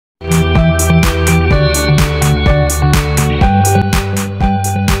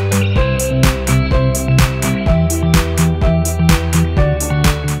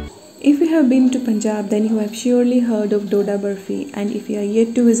Punjab, then you have surely heard of Doda Burfi. And if you are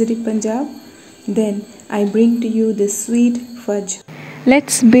yet to visit Punjab, then I bring to you this sweet fudge.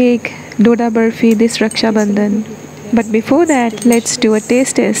 Let's bake Doda Burfi this Raksha Bandhan. But before that, let's do a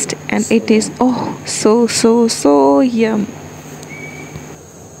taste test. And it is so yum.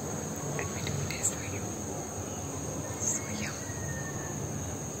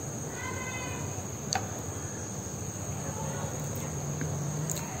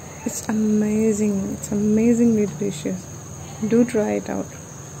 It's amazing. It's amazingly delicious. Do try it out.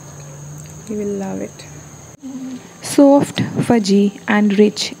 You will love it. Soft, fudgy and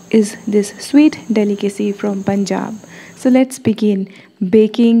rich is this sweet delicacy from Punjab. So let's begin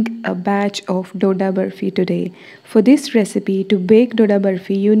baking a batch of Doda Burfi today. For this recipe, to bake Doda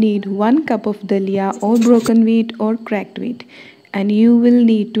Burfi, you need 1 cup of Dalia or broken wheat or cracked wheat. And you will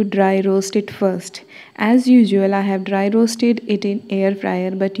need to dry roast it first. As usual, I have dry roasted it in air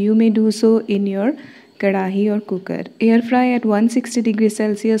fryer, but you may do so in your kadahi or cooker. Air fry at 160 degrees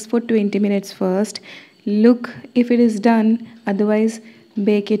Celsius for 20 minutes first. Look if it is done, otherwise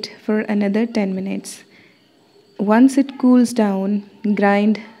bake it for another 10 minutes. Once it cools down,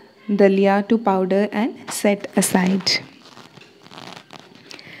 grind dalia to powder and set aside.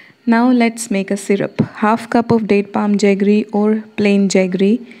 Now let's make a syrup. Half cup of date palm jaggery or plain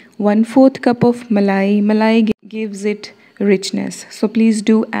jaggery. 1/4 cup of malai. Malai gives it richness. So please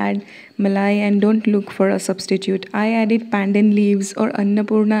do add malai and don't look for a substitute. I added pandan leaves or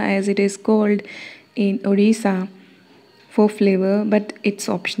annapurna as it is called in Odisha for flavor, but it's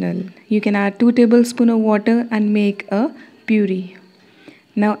optional. You can add 2 tablespoons of water and make a puree.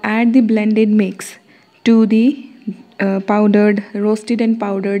 Now add the blended mix to the roasted and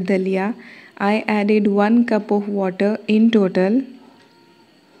powdered dalia. I added 1 cup of water in total.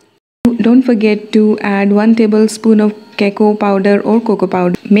 Don't forget to add 1 tablespoon of cacao powder or cocoa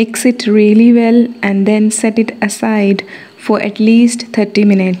powder. Mix it really well and then set it aside for at least 30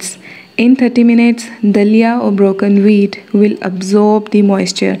 minutes. In 30 minutes, dalia or broken wheat will absorb the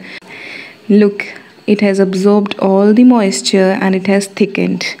moisture. Look, it has absorbed all the moisture and it has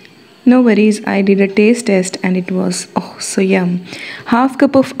thickened. No worries, I did a taste test and it was so yum. Half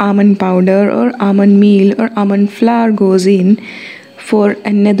cup of almond powder or almond meal or almond flour goes in for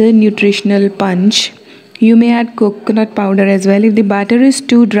another nutritional punch. You may add coconut powder as well. If the batter is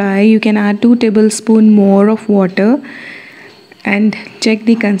too dry, you can add 2 tablespoons more of water and check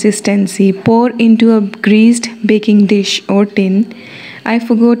the consistency. Pour into a greased baking dish or tin. I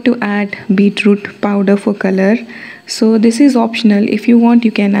forgot to add beetroot powder for color. So this is optional. If you want,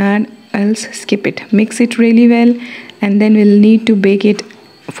 you can add, else skip it. Mix it really well and then we'll need to bake it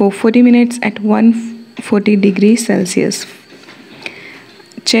for 40 minutes at 140 degrees Celsius.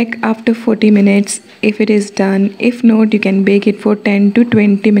 Check after 40 minutes if it is done. If not, you can bake it for 10 to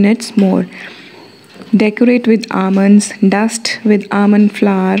 20 minutes more. Decorate with almonds, dust with almond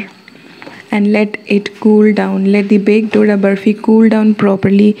flour and let it cool down. Let the baked Doda Burfi cool down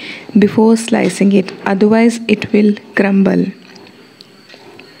properly before slicing it, otherwise it will crumble.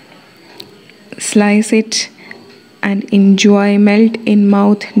 Slice it and enjoy melt in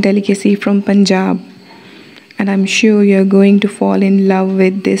mouth delicacy from Punjab. And I'm sure you're going to fall in love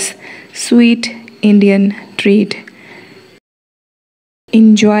with this sweet Indian treat.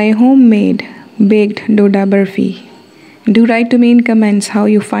 Enjoy homemade baked Doda Burfi. Do write to me in comments how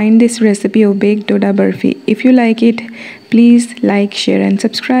you find this recipe of baked Doda Burfi. If you like it, please like, share and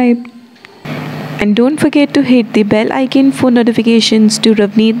subscribe. And don't forget to hit the bell icon for notifications to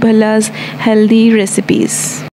Ravneet Bhalla's healthy recipes.